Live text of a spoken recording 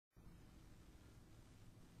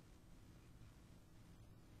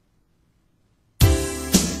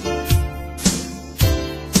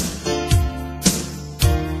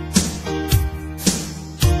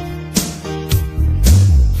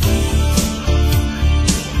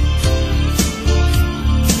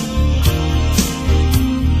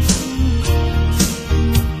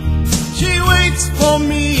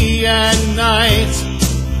at night.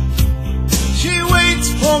 She waits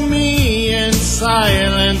for me in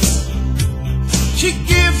silence. She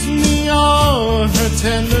gives me all her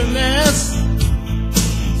tenderness,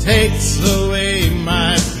 takes away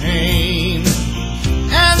my pain.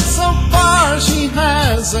 And so far she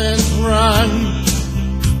hasn't run,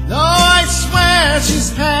 though I swear she's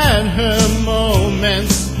had her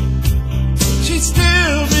moments. She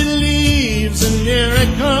still believes in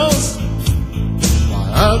miracles,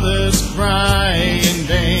 while others cry in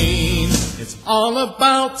vain. It's all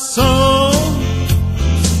about soul.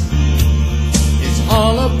 It's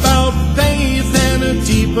all about faith and a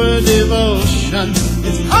deeper devotion.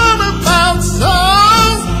 It's all about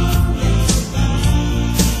soul.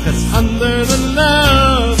 'Cause under the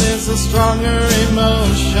love there's a stronger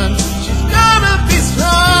emotion. She's gotta be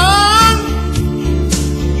strong,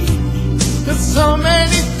 'cause so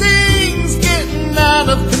many things getting out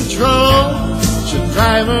of control should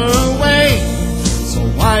drive her away. So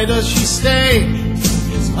why does she stay?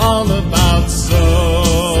 It's all about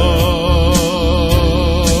soul.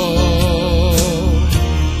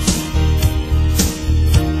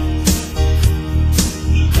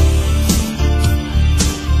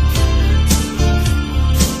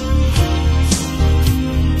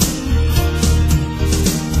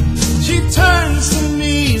 She turns to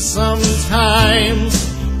me sometimes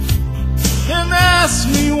and asks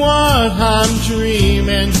me what I'm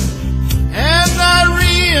dreaming, and I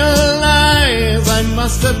realize I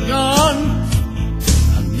must have gone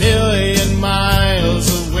a million miles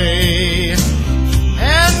away.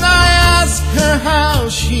 And I ask her how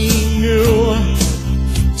she knew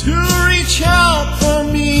to reach out for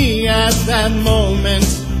me at that moment,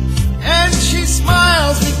 and she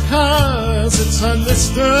smiles because it's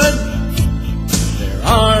understood. There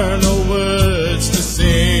are no words to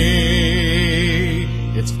say.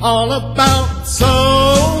 It's all about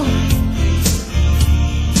soul.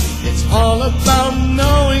 It's all about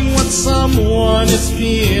knowing what someone is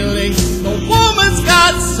feeling. The woman's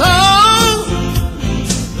got soul.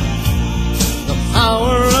 The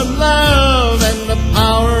power of love and the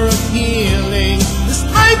power of healing. This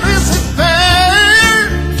life isn't fair.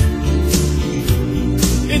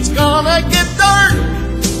 It's gonna get dark.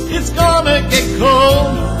 It's gonna get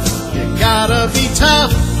cold. You gotta be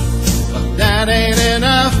tough, but that ain't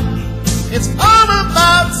enough. It's all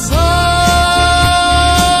about soul.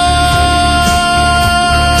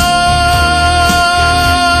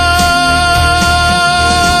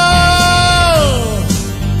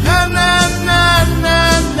 Na na na na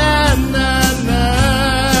na na na.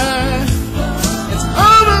 It's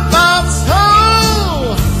all about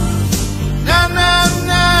soul. Na na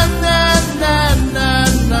na na na na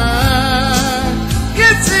na.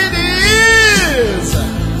 Yes, it is.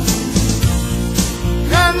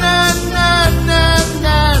 Na na na na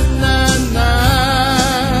na na na.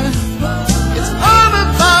 It's all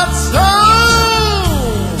about soul.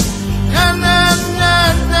 Na na na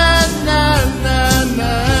na na na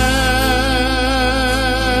na.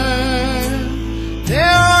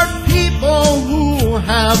 There are people who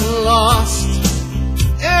have lost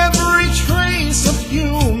every trace of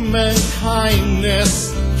human kindness.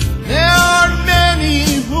 There are many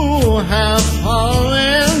who have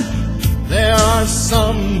fallen. There are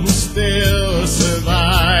some who still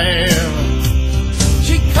survive.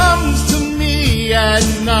 She comes to me at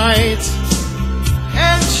night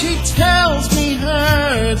and she tells me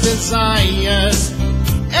her desires,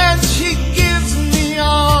 and she gives me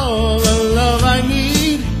all the love I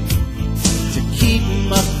need to keep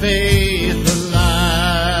my faith alive.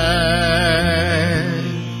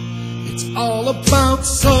 It's all about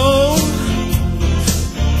soul.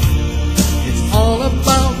 It's all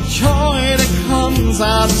about joy that comes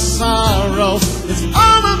out of sorrow. It's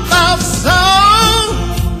all about soul.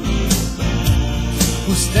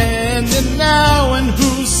 Who's standing now and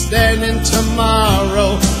who's standing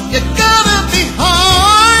tomorrow. You gotta be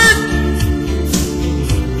hard,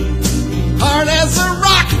 hard as a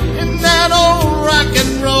rock in that old rock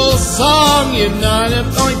and roll song. You're not a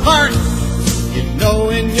going part. You know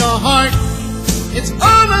in your heart it's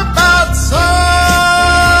all about soul.